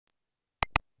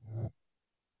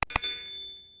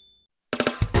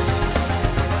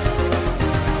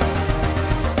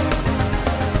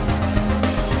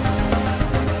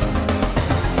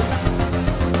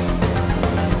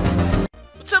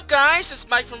guys? It's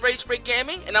Mike from Ragebreak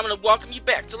Gaming, and I'm going to welcome you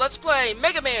back to Let's Play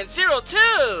Mega Man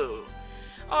 02!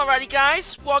 Alrighty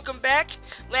guys, welcome back.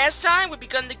 Last time we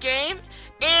begun the game,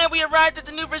 and we arrived at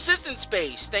the new resistance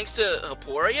base, thanks to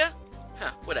Haporia?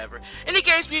 Huh, whatever. In any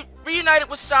case, we reunited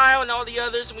with Sile and all the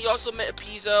others, and we also met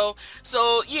Epizo.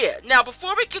 So, yeah. Now,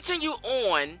 before we continue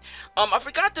on, I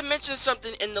forgot to mention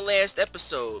something in the last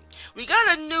episode. We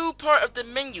got a new part of the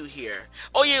menu here.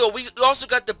 Oh, yeah, we also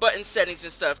got the button settings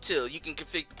and stuff, too. You can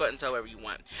configure the buttons however you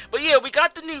want. But, yeah, we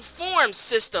got the new form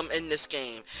system in this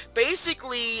game.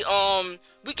 Basically,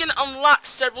 we can unlock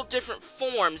several different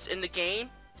forms in the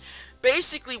game.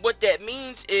 Basically, what that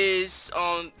means is,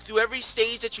 through every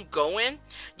stage that you go in,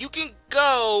 you can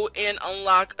go and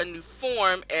unlock a new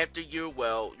form after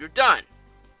you're done.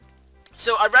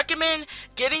 So I recommend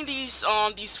getting these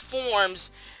forms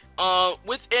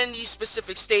within these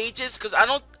specific stages, because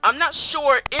I'm not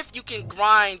sure if you can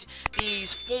grind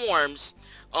these forms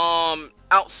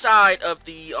outside of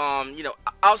the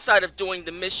outside of doing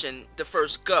the mission the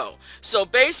first go. So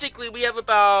basically, we have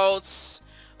about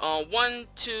 1,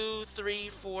 2, 3,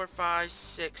 4, 5,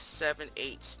 6, 7,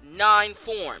 8, 9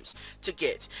 forms to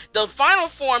get. The final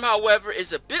form, however,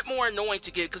 is a bit more annoying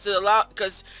to get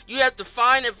because you have to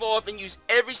find, evolve, and use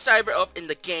every cyber elf in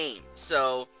the game.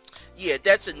 So, yeah,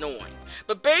 that's annoying.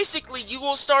 But basically, you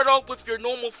will start off with your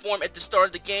normal form at the start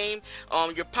of the game.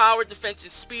 Your power, defense,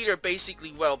 and speed are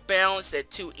basically well balanced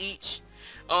at 2 each.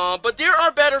 But there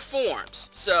are better forms,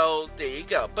 so there you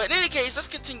go. But in any case, let's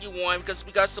continue on because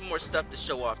we got some more stuff to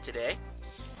show off today.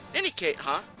 In any case,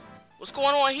 what's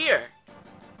going on here?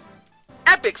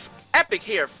 Epic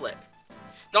hair flip.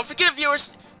 Don't forget,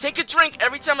 viewers, take a drink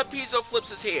every time Epizo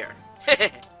flips his hair.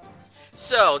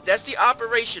 So, that's the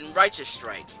Operation Righteous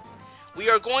Strike. We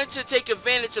are going to take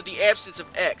advantage of the absence of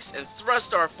X and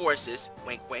thrust our forces,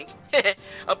 wink wink,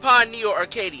 upon Neo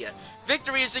Arcadia.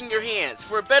 Victory is in your hands,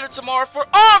 for a better tomorrow for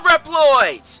all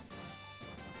Reploids!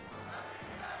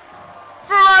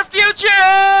 For our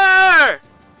future!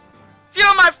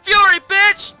 Feel my fury,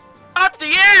 bitch! Up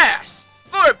the ass!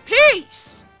 For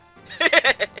peace!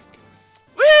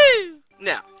 Woo!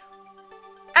 Now,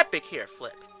 epic hair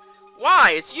flip.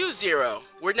 Why, it's you, Zero.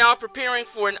 We're now preparing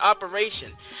for an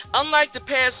operation. Unlike the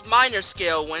past minor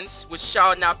scale ones, which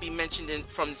shall not be mentioned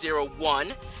from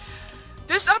 01,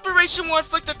 this operation will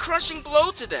inflict a crushing blow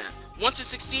to them. Once it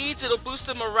succeeds, it'll boost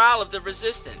the morale of the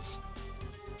resistance.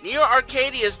 Neo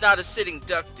Arcadia is not a sitting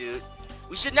duck, dude.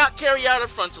 We should not carry out a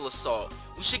frontal assault.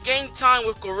 We should gain time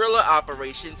with guerrilla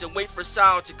operations and wait for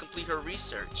Sal to complete her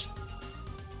research.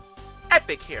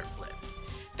 Epic hair flip.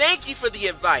 Thank you for the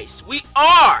advice. We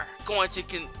are going to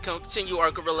continue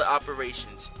our guerrilla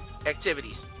operations,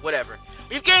 activities, whatever.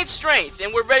 We've gained strength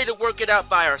and we're ready to work it out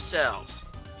by ourselves.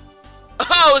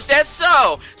 Oh, is that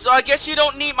so? So I guess you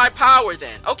don't need my power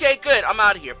then. Okay, good. I'm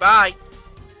out of here. Bye.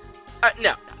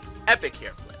 No. Epic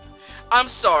hair flip. I'm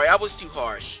sorry. I was too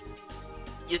harsh.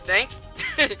 You think?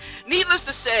 Needless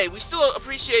to say, we still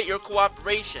appreciate your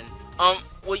cooperation.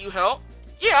 Will you help?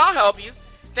 Yeah, I'll help you.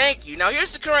 Thank you. Now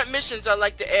here's the current missions I'd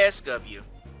like to ask of you.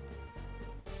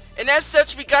 And as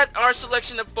such, we got our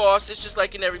selection of bosses, just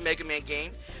like in every Mega Man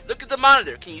game. Look at the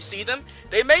monitor. Can you see them?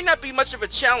 They may not be much of a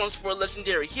challenge for a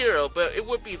legendary hero, but it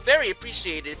would be very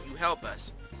appreciated if you help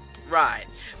us. Right.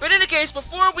 But in any case,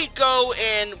 before we go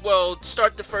and, well,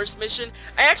 start the first mission,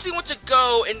 I actually want to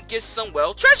go and get some,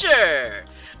 well, treasure!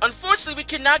 Unfortunately, we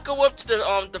cannot go up to the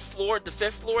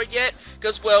 5th floor yet,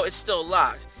 because, well, it's still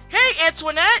locked. Hey,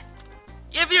 Antoinette!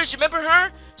 Yeah, viewers, you remember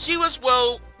her? She was,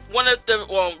 well, one of the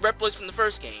Reploids from the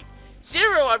first game.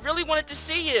 Zero, I really wanted to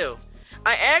see you.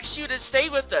 I asked you to stay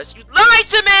with us. You lied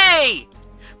to me!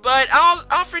 But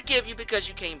I'll forgive you because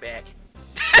you came back.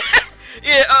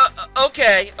 Yeah,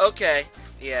 okay,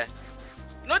 yeah. You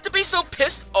don't have to be so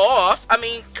pissed off. I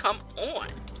mean, come on.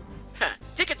 Huh,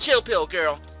 take a chill pill,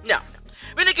 girl. No.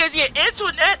 But because, yeah,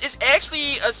 Antoinette is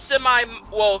actually a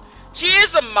she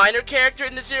is a minor character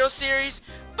in the Zero series,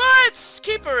 but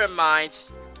keep her in mind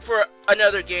for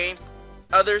another game.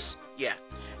 Others, yeah.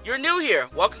 You're new here.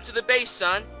 Welcome to the base,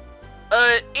 son.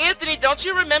 Anthony, don't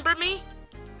you remember me?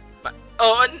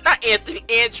 Oh, not Anthony,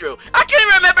 Andrew. I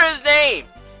can't remember his name.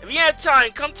 If you have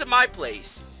time, come to my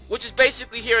place, which is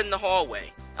basically here in the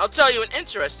hallway. I'll tell you an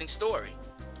interesting story.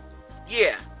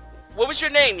 Yeah. What was your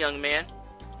name, young man?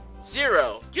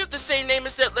 Zero. You have the same name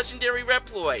as that legendary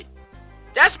Reploid.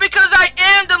 That's because I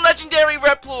am the legendary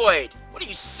Reploid. What are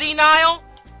you, senile?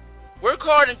 Work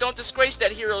hard and don't disgrace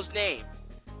that hero's name.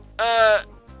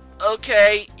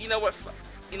 Okay. You know what?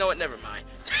 Never mind.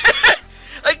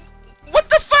 Like, what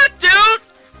the fuck, dude?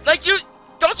 Like,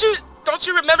 don't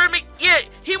you remember me? Yeah,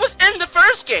 he was in the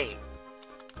first game.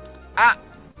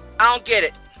 I don't get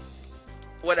it.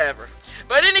 Whatever.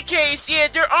 But in any case, yeah,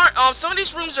 there aren't, some of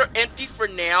these rooms are empty for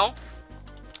now.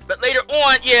 But later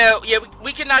on,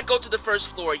 we cannot go to the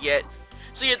first floor yet.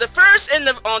 So yeah, the first and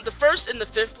the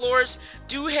fifth floors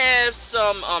do have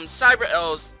some Cyber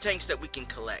Elves tanks that we can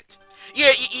collect.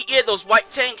 Yeah, those white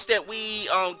tanks that we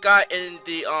got in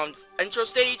the intro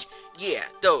stage. Yeah,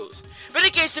 those. But in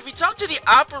any case, if you talk to the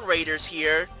operators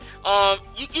here,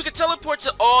 you can teleport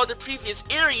to all the previous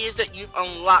areas that you've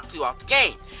unlocked throughout the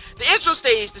game. The intro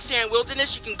stage, the Sand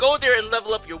Wilderness, you can go there and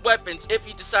level up your weapons if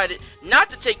you decided not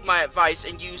to take my advice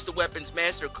and use the weapons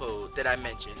master code that I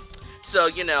mentioned. So,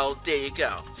 you know, there you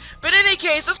go. But in any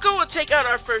case, let's go and take out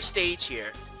our first stage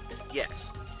here.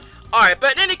 Yes. Alright,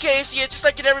 but in any case, yeah, just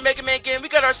like in every Mega Man game, we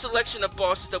got our selection of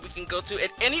bosses that we can go to in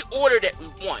any order that we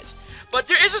want. But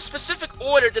there is a specific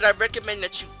order that I recommend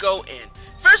that you go in.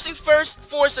 First things first,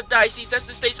 Forest of Dysis, that's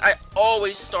the stage I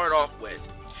always start off with.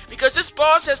 Because this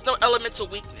boss has no elemental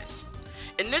weakness.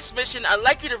 In this mission, I'd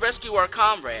like you to rescue our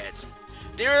comrades.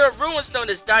 There are ruins known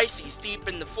as Dysis deep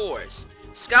in the forest.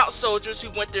 Scout soldiers who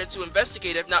went there to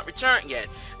investigate have not returned yet.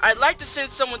 I'd like to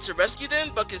send someone to rescue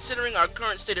them, but considering our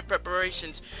current state of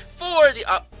preparations for the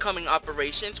upcoming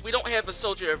operations, we don't have a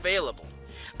soldier available.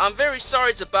 I'm very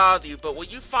sorry to bother you, but will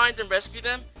you find and rescue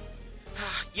them?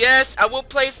 Yes, I will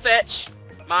play fetch.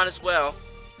 Mine as well.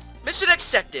 Mission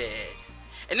accepted.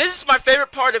 And this is my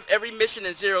favorite part of every mission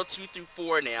in 0, 2 through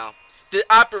 4 now. The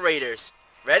operators.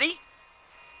 Ready?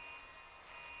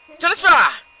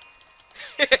 Transfer!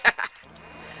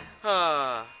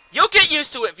 You'll get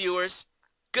used to it, viewers.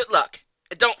 Good luck.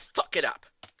 And don't fuck it up.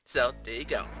 So, there you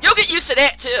go. You'll get used to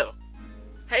that, too.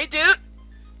 Hey, dude.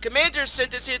 Commander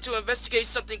sent us here to investigate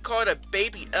something called a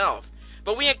baby elf.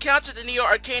 But we encountered the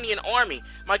Neo-Arcanian army.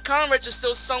 My comrades are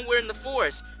still somewhere in the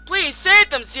forest. Please,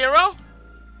 save them, Zero!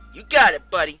 You got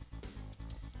it, buddy.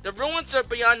 The ruins are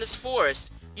beyond this forest.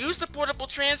 Use the portable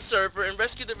trans server and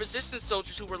rescue the resistance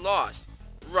soldiers who were lost.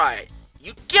 Right.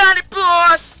 You got it,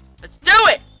 boss! Let's do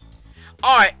it!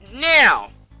 Alright,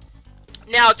 now,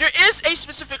 there is a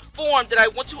specific form that I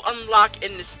want to unlock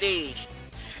in the stage.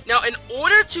 Now, in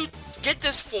order to get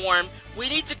this form, we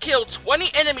need to kill 20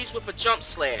 enemies with a jump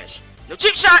slash. No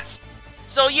cheap shots!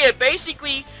 So yeah,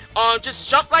 basically, just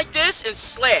jump like this and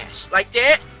slash. Like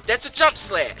that, that's a jump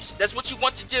slash. That's what you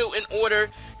want to do in order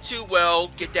to,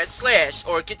 well, get that slash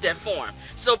or get that form.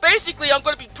 So basically, I'm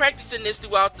going to be practicing this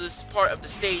throughout this part of the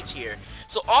stage here.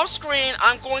 So off screen,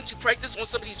 I'm going to practice on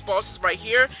some of these bosses right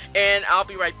here, and I'll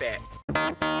be right back.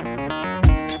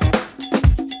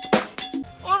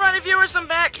 Alrighty viewers, I'm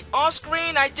back. On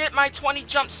screen, I did my 20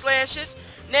 jump slashes.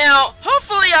 Now,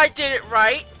 hopefully I did it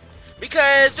right,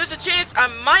 because there's a chance I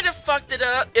might have fucked it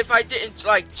up if I didn't,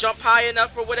 like, jump high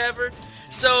enough or whatever.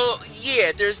 So,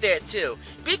 yeah, there's that too.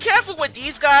 Be careful with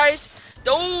these guys.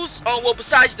 Those, well,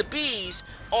 besides the bees,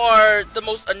 are the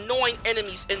most annoying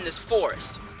enemies in this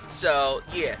forest. So,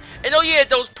 yeah. And oh yeah,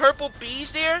 those purple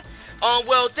bees there,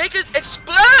 well, they could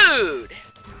explode!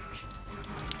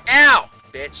 Ow,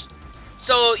 bitch.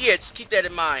 So, yeah, just keep that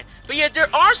in mind. But yeah,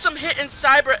 there are some hidden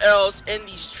Cyber Elves in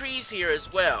these trees here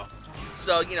as well.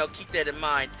 So, you know, keep that in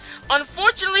mind.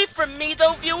 Unfortunately for me,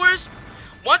 though, viewers,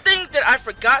 one thing that I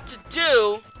forgot to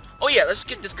do... Oh yeah, let's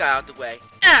get this guy out the way.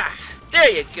 Ah, there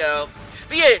you go.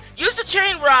 But yeah, use the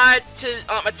chain rod to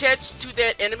attach to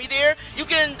that enemy there. You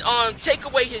can take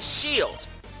away his shield.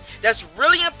 That's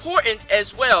really important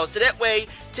as well. So that way,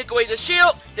 take away the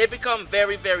shield, they become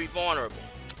very, very vulnerable.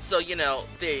 So, you know,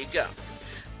 there you go.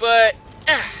 But,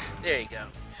 there you go.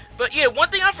 But yeah, one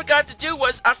thing I forgot to do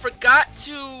was I forgot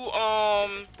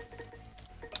to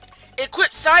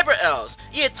equip Cyber Elves.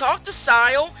 Yeah, talk to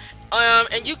Sile,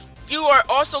 and you are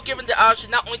also given the option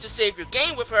not only to save your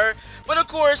game with her, but of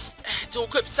course, to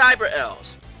equip Cyber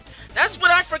Elves. That's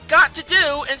what I forgot to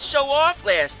do and show off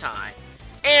last time.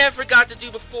 And forgot to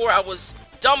do before I was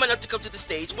dumb enough to come to the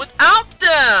stage without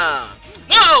them.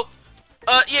 Whoa!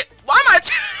 Yeah, why am I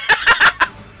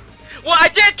well, I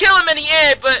did kill him in the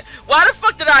end, but why the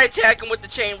fuck did I attack him with the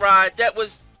chain rod? That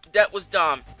was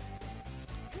dumb.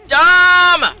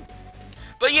 Dumb!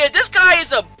 But yeah, this guy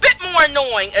is a bit more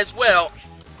annoying as well.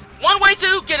 One way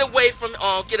to get away from,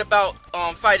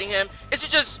 fighting him is to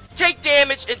just take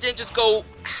damage and then just go,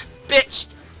 bitch.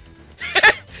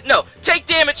 No, take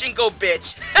damage and go,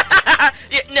 bitch.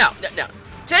 Yeah, no.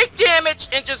 Take damage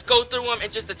and just go through him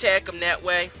and just attack him that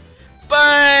way.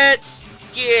 But,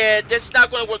 yeah, that's not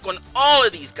going to work on all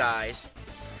of these guys.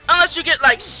 Unless you get,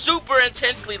 like, super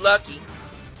intensely lucky.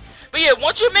 But yeah,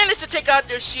 once you manage to take out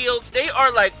their shields, they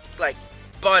are like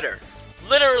butter.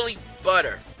 Literally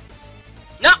butter.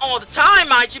 Not all the time,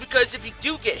 mind you, because if you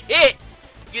do get hit,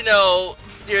 you know,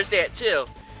 there's that too.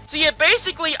 So yeah,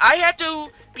 basically I had to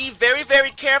be very,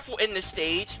 very careful in this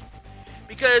stage.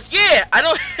 Because yeah, I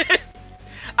don't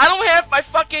I don't have my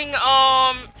fucking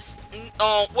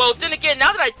well, then again,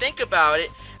 now that I think about it,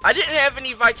 I didn't have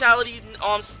any vitality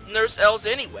nurse L's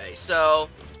anyway. So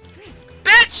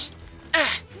bitch!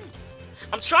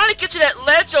 I'm trying to get to that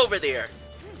ledge over there.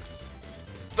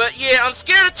 But yeah, I'm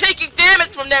scared of taking damage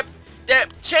from that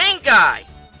chain guy.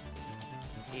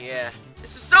 Yeah,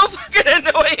 this is so fucking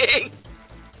annoying.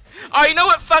 Alright, you know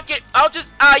what? Fuck it. I'll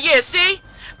just, yeah, see?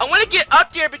 I want to get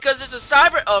up there because there's a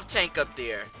cyber elf tank up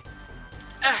there.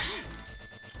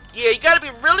 Yeah, you gotta be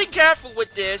really careful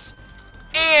with this.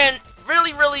 And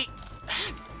really, really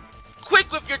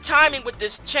quick with your timing with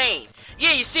this chain.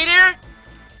 Yeah, you see there?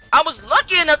 I was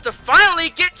lucky enough to finally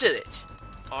get to it.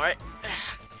 Alright.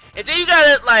 And then you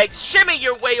gotta, like, shimmy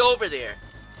your way over there.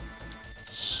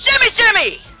 Shimmy,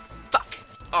 shimmy! Fuck.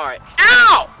 Alright.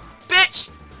 Ow! Bitch!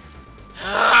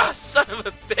 Ah, son of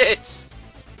a bitch.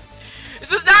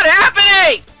 This is not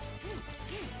happening!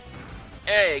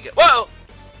 There you go. Whoa!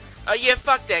 Yeah,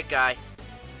 fuck that guy.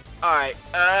 Alright,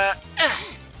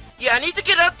 yeah, I need to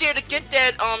get up there to get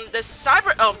that, the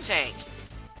cyber elf tank.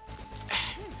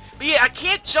 But yeah, I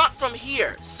can't jump from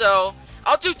here, so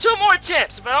I'll do 2 more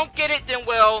attempts. If I don't get it, then,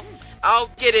 well, I'll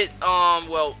get it,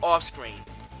 well, off screen.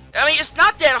 I mean, it's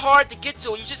not that hard to get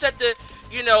to. You just have to,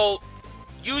 you know,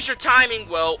 use your timing,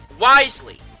 well,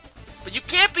 wisely. But you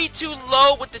can't be too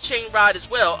low with the chain rod as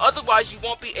well. Otherwise, you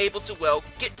won't be able to, well,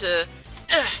 get to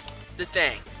the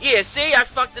thing. Yeah, see, I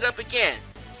fucked it up again.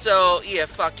 So, yeah,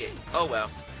 fuck it. Oh, well.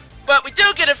 But we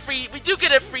do get a free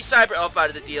cyber elf out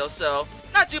of the deal, so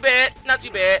not too bad, not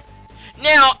too bad.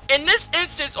 Now, in this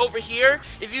instance over here,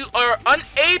 if you are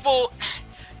unable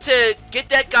to get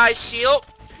that guy's shield,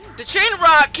 the chain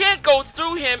rod can't go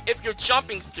through him if you're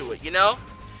jumping through it, you know?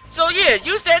 So yeah,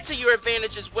 use that to your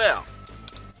advantage as well.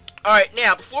 Alright,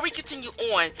 now, before we continue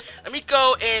on, let me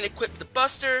go and equip the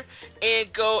buster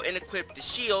and go and equip the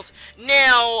shield.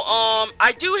 Now,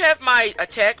 I do have my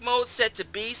attack mode set to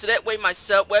B, so that way my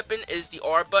sub weapon is the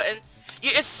R button.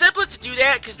 Yeah, it's simpler to do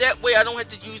that, because that way I don't have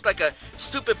to use, like, a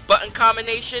stupid button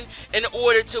combination in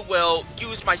order to, well,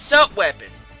 use my sub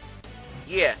weapon.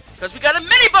 Yeah, because we got a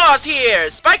mini-boss here!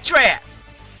 Spike Trap!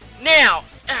 Now,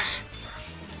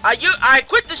 I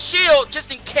equipped the shield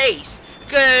just in case,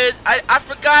 because I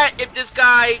forgot if this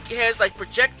guy has, like,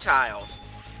 projectiles.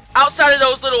 Outside of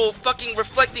those little fucking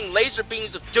reflecting laser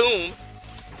beams of doom.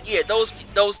 Yeah, those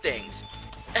things.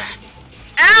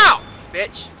 Ow!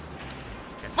 Bitch.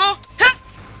 Careful.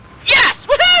 Yes!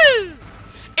 Woohoo!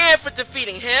 And for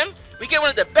defeating him, we get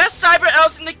one of the best cyber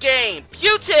elves in the game,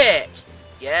 Putic!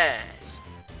 Yes.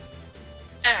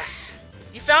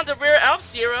 You found the rare elf,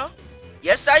 Zero?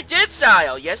 Yes, I did,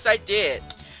 Sile. Yes, I did.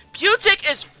 Putic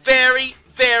is very,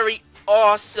 very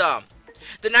awesome.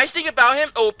 The nice thing about him,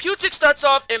 Putic starts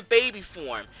off in baby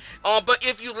form. But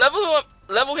if you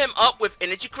level him up with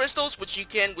energy crystals, which you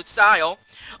can with Sile,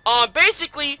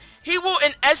 basically, he will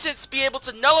in essence be able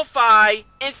to nullify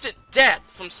instant death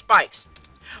from spikes.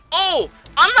 Oh,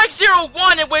 unlike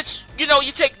 0-1 in which, you know,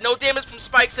 you take no damage from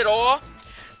spikes at all,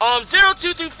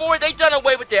 0-2 through 4, they done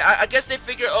away with that. I guess they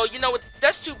figure, oh, you know what,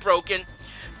 that's too broken.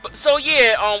 But, so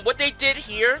yeah, what they did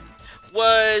here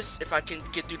was, if I can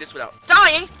get through this without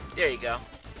dying, there you go.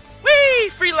 Whee!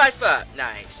 Free life up.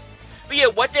 Nice. But yeah,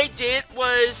 what they did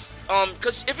was,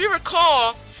 because if you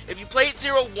recall, if you played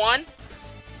 0-1,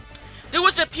 there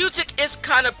was a Putic-ish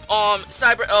kind of,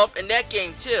 cyber elf in that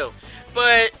game too.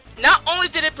 But not only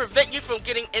did it prevent you from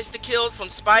getting insta-killed from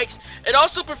spikes, it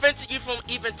also prevented you from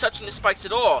even touching the spikes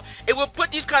at all. It would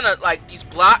put these kind of, like, these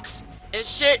blocks and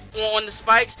shit on the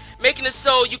spikes, making it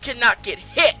so you cannot get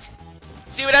hit.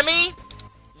 See what I mean?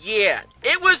 Yeah,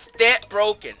 it was that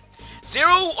broken.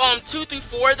 2 through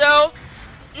 4 though,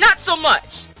 not so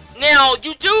much. Now,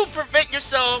 you do prevent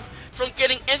yourself from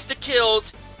getting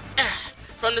insta-killed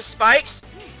from the spikes.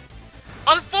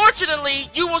 Unfortunately,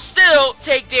 you will still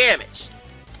take damage.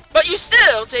 But you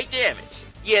still take damage.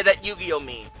 Yeah, that Yu-Gi-Oh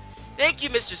meme. Thank you,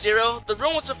 Mr. Zero. The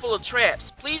ruins are full of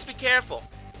traps. Please be careful.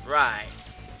 Right.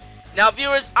 Now,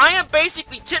 viewers, I am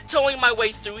basically tiptoeing my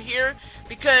way through here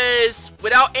because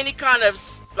without any kind of,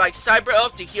 like, cyber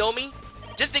elf to heal me,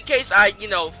 just in case I, you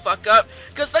know, fuck up.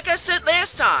 Because like I said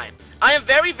last time, I am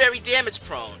very, very damage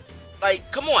prone.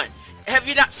 Like, come on. Have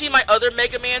you not seen my other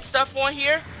Mega Man stuff on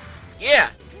here? Yeah,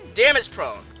 damage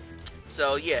prone.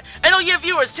 So, yeah. And oh, yeah,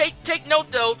 viewers, take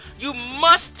note, though. You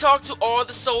must talk to all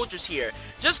the soldiers here.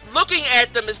 Just looking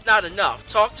at them is not enough.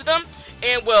 Talk to them,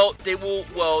 and, well, they will,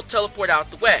 well, teleport out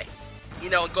the way. You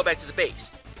know, and go back to the base.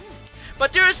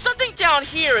 But there is something down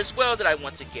here as well that I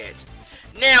want to get.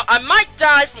 Now, I might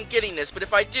die from getting this, but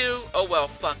if I do, oh well,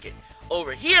 fuck it.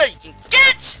 Over here, you can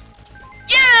get...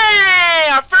 Yay!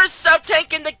 Our first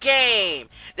sub-tank in the game!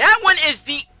 That one is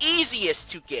the easiest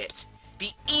to get.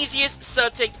 The easiest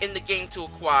sub-tank in the game to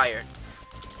acquire.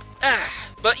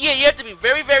 But yeah, you have to be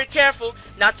very, very careful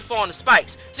not to fall on the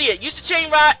spikes. So yeah, use the chain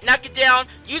rod, knock it down,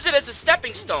 use it as a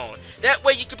stepping stone. That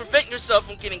way you can prevent yourself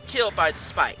from getting killed by the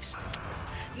spikes.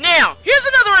 Now, here's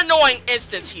another annoying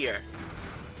instance here.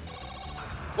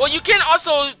 Well, you can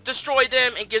also destroy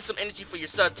them and get some energy for your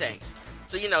sub-tanks.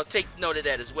 So, you know, take note of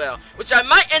that as well. Which I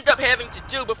might end up having to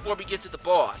do before we get to the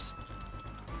boss.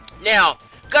 Now,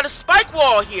 got a spike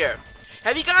wall here.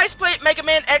 Have you guys played Mega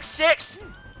Man X6?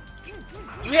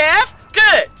 You have?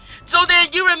 Good. So then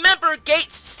you remember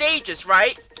Gates stages,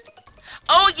 right?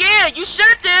 Oh yeah, you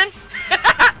should then.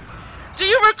 Do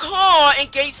you recall in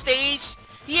Gate stage,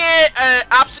 he had an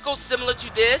obstacle similar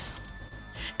to this?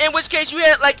 In which case you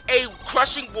had like a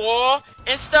crushing wall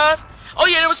and stuff. Oh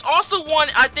yeah, there was also one,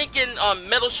 I think, in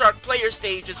Metal Shark Player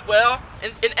stage as well,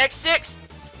 in X6.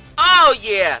 Oh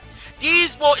yeah.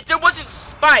 These, well, there wasn't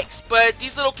spikes, but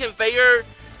these little conveyor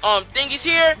thingies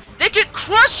here, they could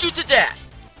crush you to death.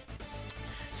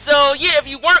 So yeah, if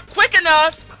you weren't quick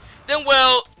enough, then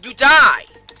well, you die.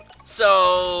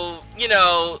 So, you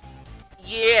know,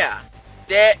 yeah,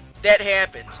 that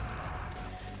happened.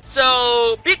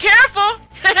 So be careful.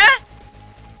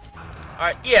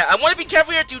 Alright, yeah, I want to be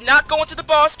careful here. Do not go into the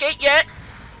boss gate yet.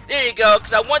 There you go,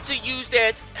 because I want to use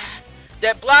that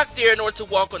block there in order to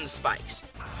walk on the spikes.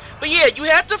 But yeah, you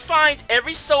have to find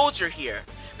every soldier here,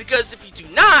 because if you do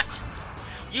not,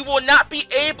 you will not be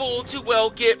able to, well,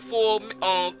 get full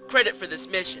credit for this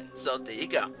mission. So there you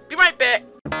go. Be right back.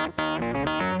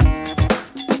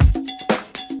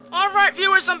 Alright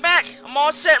viewers, I'm back. I'm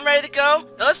all set and ready to go.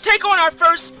 Now let's take on our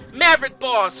first Maverick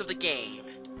boss of the game.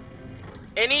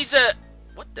 And he's a...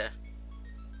 what the?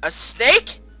 A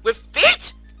snake? With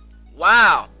feet?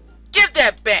 Wow. Give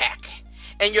that back.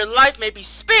 And your life may be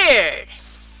spared.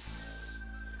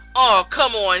 Oh,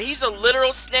 come on. He's a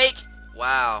literal snake?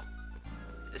 Wow.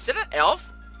 Is it an elf?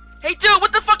 Hey dude,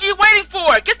 what the fuck are you waiting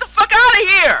for? Get the fuck out of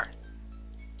here!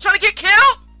 Trying to get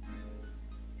killed?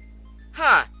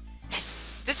 Huh.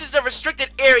 Yes. This is a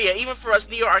restricted area, even for us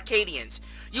Neo-Arcadians.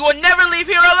 You will never leave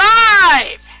here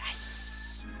alive!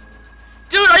 Yes.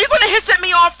 Dude, are you gonna hiss at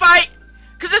me all fight?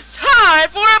 Cause it's time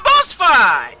for a boss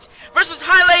fight! Versus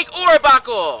High Leg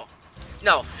Orobuckle.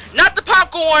 No, not the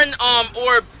popcorn,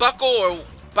 or buckle, or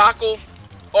buckle.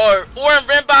 Or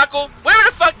Rimbuckle, whatever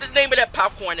the fuck the name of that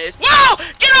popcorn is. Whoa!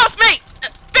 Get off me!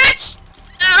 Bitch!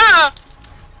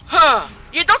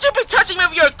 Yeah, don't you be touching me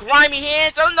with your grimy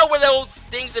hands. I don't know where those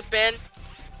things have been.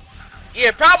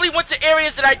 Yeah, probably went to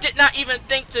areas that I did not even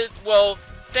think to, well,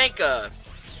 think of.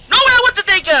 No way what to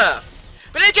think of!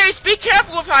 But in any case, be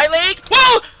careful with High Leg.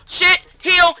 Whoa! Shit!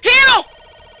 Heal! Heal!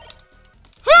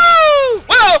 Woo!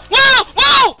 Whoa! Whoa!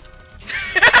 Whoa!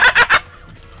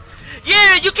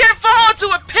 Yeah, you can't fall into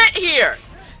a pit here.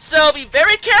 So be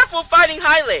very careful fighting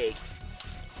High Leg.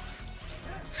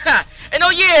 Ha! And oh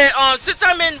yeah, since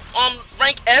I'm in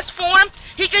rank S form,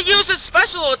 he can use his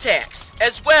special attacks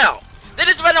as well. That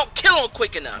is if I don't kill him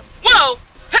quick enough. Whoa!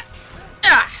 Ha!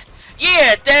 Ah!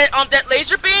 Yeah, that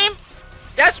laser beam,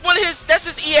 that's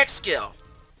his EX skill.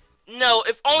 No,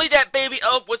 if only that baby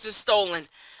elf wasn't stolen,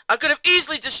 I could have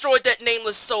easily destroyed that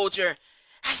nameless soldier.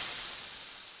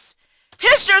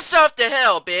 Hiss yourself to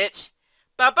hell, bitch.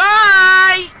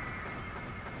 Bye-bye!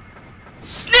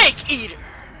 Snake Eater!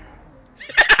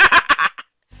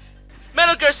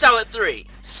 Metal Gear Solid 3.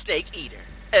 Snake Eater.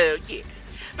 Oh, yeah.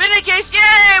 But in any case,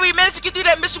 yay! We managed to get through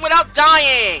that mission without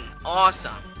dying!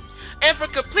 Awesome. And for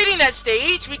completing that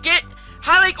stage, we get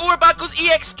High Leg Orobuckle's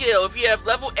EX skill. If you have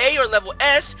level A or level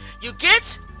S, you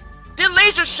get the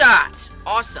laser shot.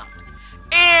 Awesome.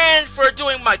 And for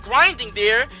doing my grinding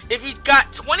there, if you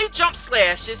got 20 jump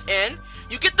slashes in,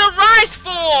 you get the rise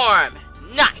form!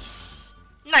 Nice!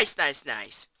 Nice, nice,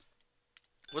 nice.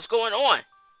 What's going on?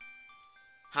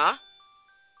 Huh?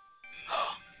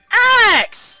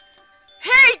 Axe!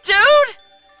 Hey, dude!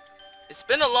 It's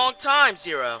been a long time,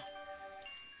 Zero.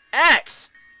 Axe!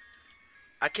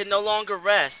 I can no longer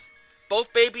rest.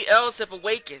 Both baby elves have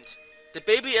awakened. The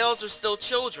baby elves are still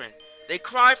children. They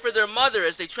cry for their mother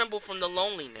as they tremble from the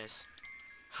loneliness.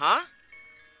 Huh?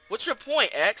 What's your point,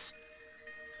 X?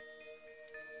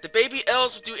 The baby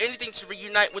elves will do anything to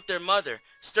reunite with their mother,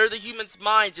 stir the humans'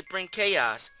 minds and bring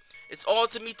chaos. It's all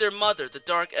to meet their mother, the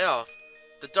Dark Elf.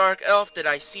 The Dark Elf that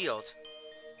I sealed.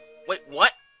 Wait,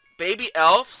 what? Baby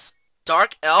elves?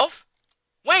 Dark Elf?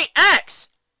 Wait, X!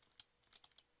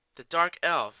 The Dark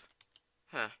Elf.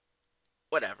 Huh.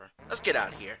 Whatever. Let's get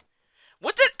out of here.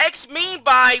 What did X mean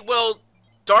by, well,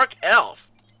 dark elf?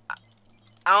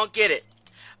 I don't get it.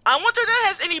 I wonder if that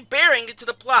has any bearing into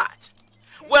the plot.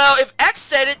 Well, if X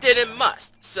said it, then it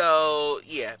must. So,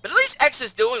 yeah. But at least X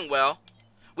is doing well.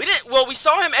 We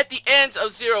saw him at the end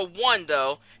of 01,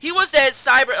 though. He was that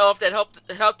cyber elf that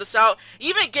helped us out. He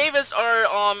even gave us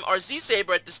our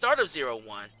Z-Saber at the start of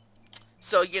 01.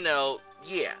 So, you know,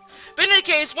 yeah. But in any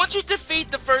case, once you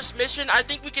defeat the first mission, I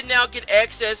think we can now get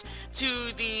access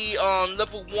to the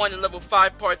level 1 and level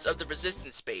 5 parts of the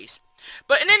resistance space.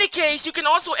 But in any case, you can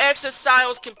also access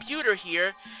Sile's computer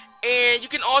here. And you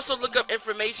can also look up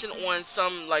information on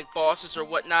some, like, bosses or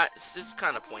whatnot. It's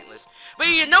kind of pointless. But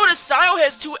you notice Sile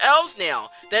has 2 elves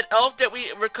now. That elf that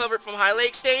we recovered from High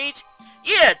Lake stage.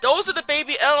 Yeah, those are the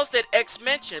baby elves that X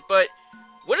mentioned. But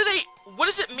what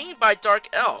does it mean by Dark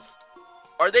Elf?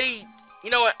 Are they...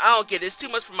 You know what? I don't get it. It's too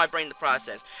much for my brain to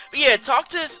process. But yeah, talk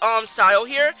to Sile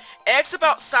here. Ask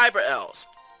about Cyber Elves.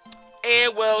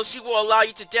 And, well, she will allow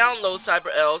you to download Cyber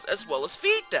Elves as well as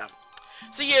feed them.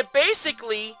 So yeah,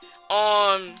 basically,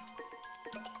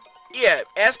 yeah,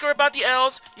 ask her about the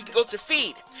elves, you can go to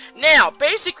feed. Now,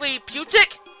 basically,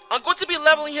 Putic, I'm going to be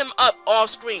leveling him up off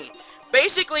screen.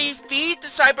 Basically, feed the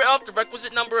cyber elf the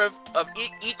requisite number of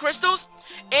E-crystals,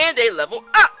 and they level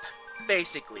up,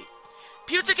 basically.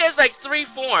 Putic has like 3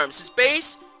 forms, his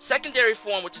base, secondary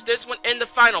form, which is this one, and the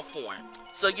final form.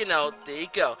 So, you know, there you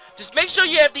go. Just make sure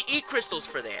you have the E-crystals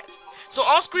for that. So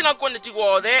off screen I'm going to do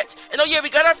all that. And oh yeah, we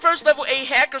got our first level 8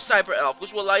 hacker cyber elf,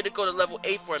 which will allow you to go to level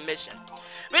 8 for a mission.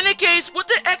 In any case, what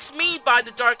did X mean by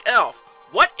the dark elf?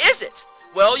 What is it?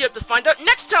 Well, you have to find out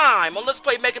next time on Let's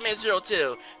Play Mega Man 02.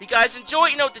 If you guys enjoy,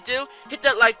 you know what to do. Hit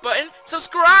that like button.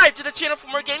 Subscribe to the channel for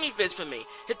more gaming vids from me.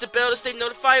 Hit the bell to stay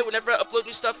notified whenever I upload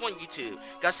new stuff on YouTube.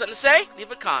 Got something to say?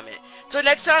 Leave a comment. Till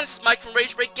next time, this is Mike from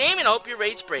Ragebreak Gaming. I hope your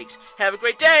rage breaks. Have a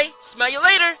great day. Smell you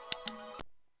later.